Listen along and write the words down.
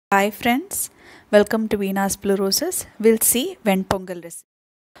Hi friends, welcome to Veenas Roses. We'll see when Pongal recipe.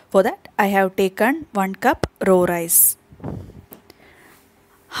 For that I have taken 1 cup raw rice,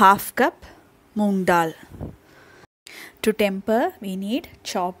 half cup moong dal. To temper we need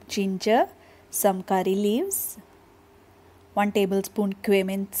chopped ginger, some curry leaves, 1 tablespoon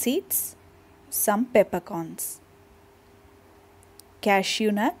cumin seeds, some peppercorns,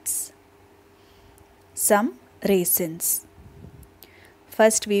 cashew nuts, some raisins.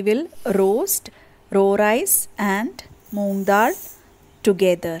 First we will roast raw rice and moong dal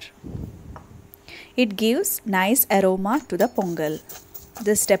together. It gives nice aroma to the pongal.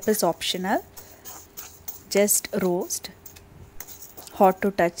 This step is optional. Just roast, hot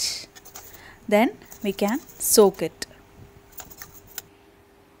to touch. Then we can soak it.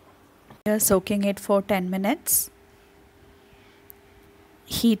 We are soaking it for 10 minutes.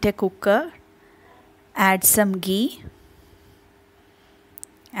 Heat a cooker. Add some ghee.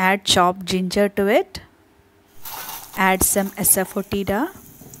 Add chopped ginger to it. Add some asafoetida.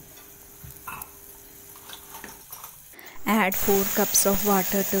 Add 4 cups of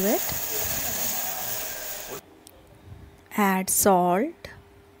water to it. Add salt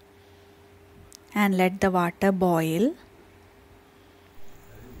and let the water boil.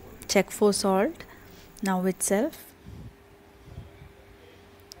 Check for salt now itself.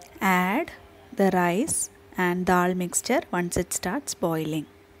 Add the rice and dal mixture once it starts boiling.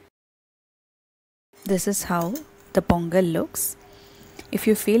 This is how the pongal looks. If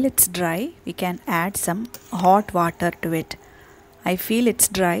you feel it's dry, we can add some hot water to it. I feel it's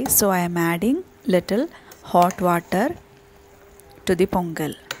dry, so I am adding little hot water to the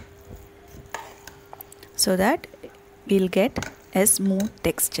pongal so that we'll get a smooth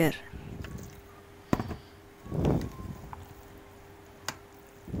texture.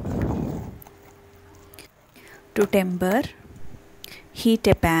 To temper, heat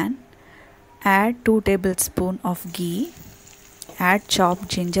a pan. Add 2 tablespoons of ghee. Add chopped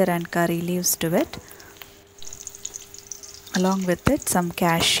ginger and curry leaves to it. Along with it, some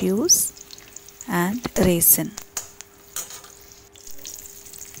cashews and raisin.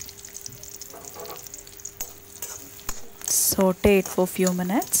 Saute it for few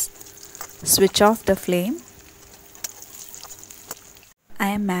minutes. Switch off the flame. I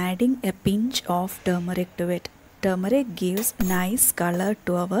am adding a pinch of turmeric to it. Turmeric gives nice color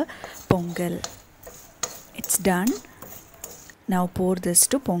to our pongal. It's done. Now pour this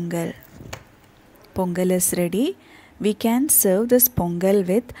to pongal. Pongal is ready. We can serve this pongal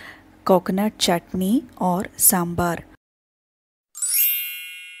with coconut chutney or sambar.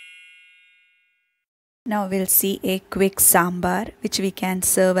 Now we'll see a quick sambar which we can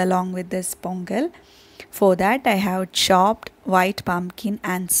serve along with this pongal. For that I have chopped white pumpkin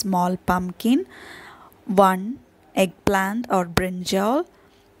and small pumpkin, 1 eggplant or brinjal,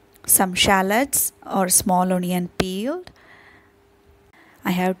 some shallots or small onion peeled.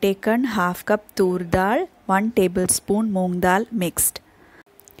 I have taken half cup tur dal, 1 tablespoon moong dal mixed.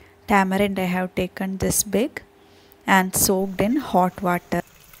 Tamarind I have taken this big and soaked in hot water.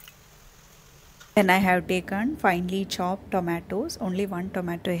 Then I have taken finely chopped tomatoes, only 1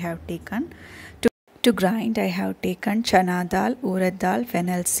 tomato I have taken. To grind I have taken chana dal, urad dal,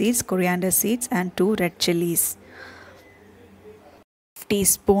 fennel seeds, coriander seeds and 2 red chilies.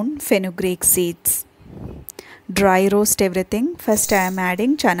 Teaspoon fenugreek seeds. Dry roast everything. First I am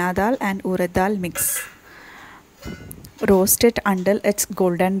adding chana dal and urad dal mix. Roast it until it's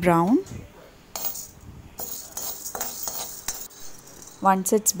golden brown.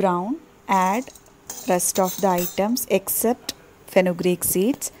 Once it's brown, add rest of the items except fenugreek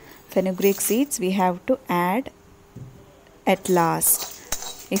seeds. Fenugreek seeds we have to add at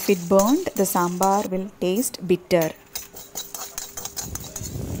last. If it burned, the sambar will taste bitter.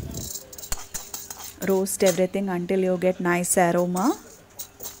 Roast everything until you get nice aroma.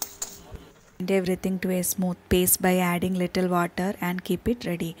 And everything to a smooth paste by adding little water and keep it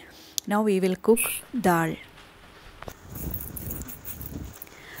ready. Now we will cook dal.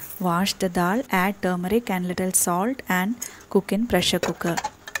 Wash the dal, add turmeric and little salt and cook in pressure cooker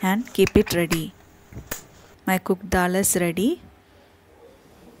and keep it ready. My cooked dal is ready.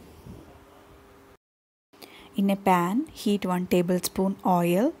 In a pan, heat 1 tablespoon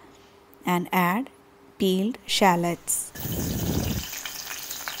oil and add peeled shallots.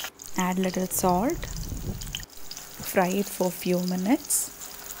 Add little salt. Fry it for few minutes.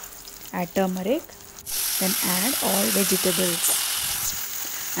 Add turmeric. Then add all vegetables.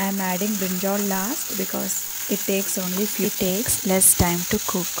 I am adding brinjal last because it takes less time to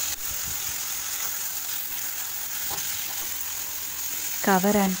cook.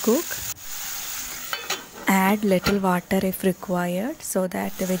 Cover and cook. Add Add little water if required so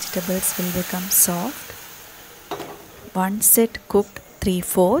that the vegetables will become soft. Once it cooked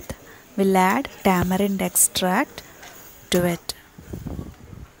 3/4, we'll add tamarind extract to it.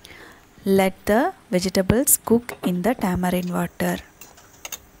 Let the vegetables cook in the tamarind water.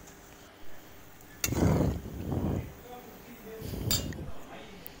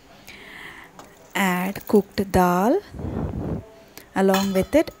 Add cooked dal. Along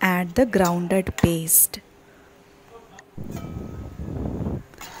with it, add the grounded paste.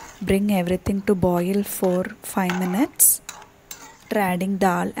 Bring everything to boil for 5 minutes. After adding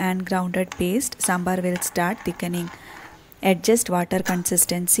dal and grounded paste, sambar will start thickening. Adjust water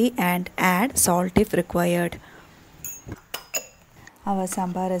consistency and add salt if required. Our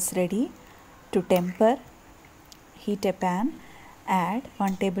sambar is ready. To temper, heat a pan, add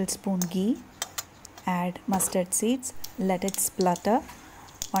 1 tablespoon ghee, add mustard seeds, let it splutter.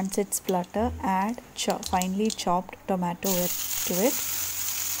 Once it splutter, add finely chopped tomato to it.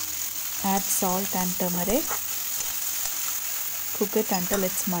 Add salt and turmeric. Cook it until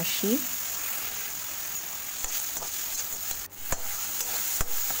it's mushy.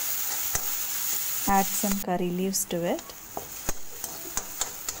 Add some curry leaves to it.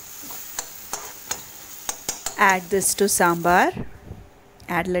 Add this to sambar.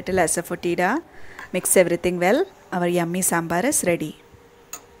 Add little asafoetida. Mix everything well. Our yummy sambar is ready.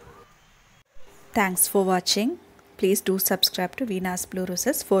 Thanks for watching. Please do subscribe to Veenas Blue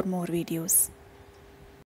Roses for more videos.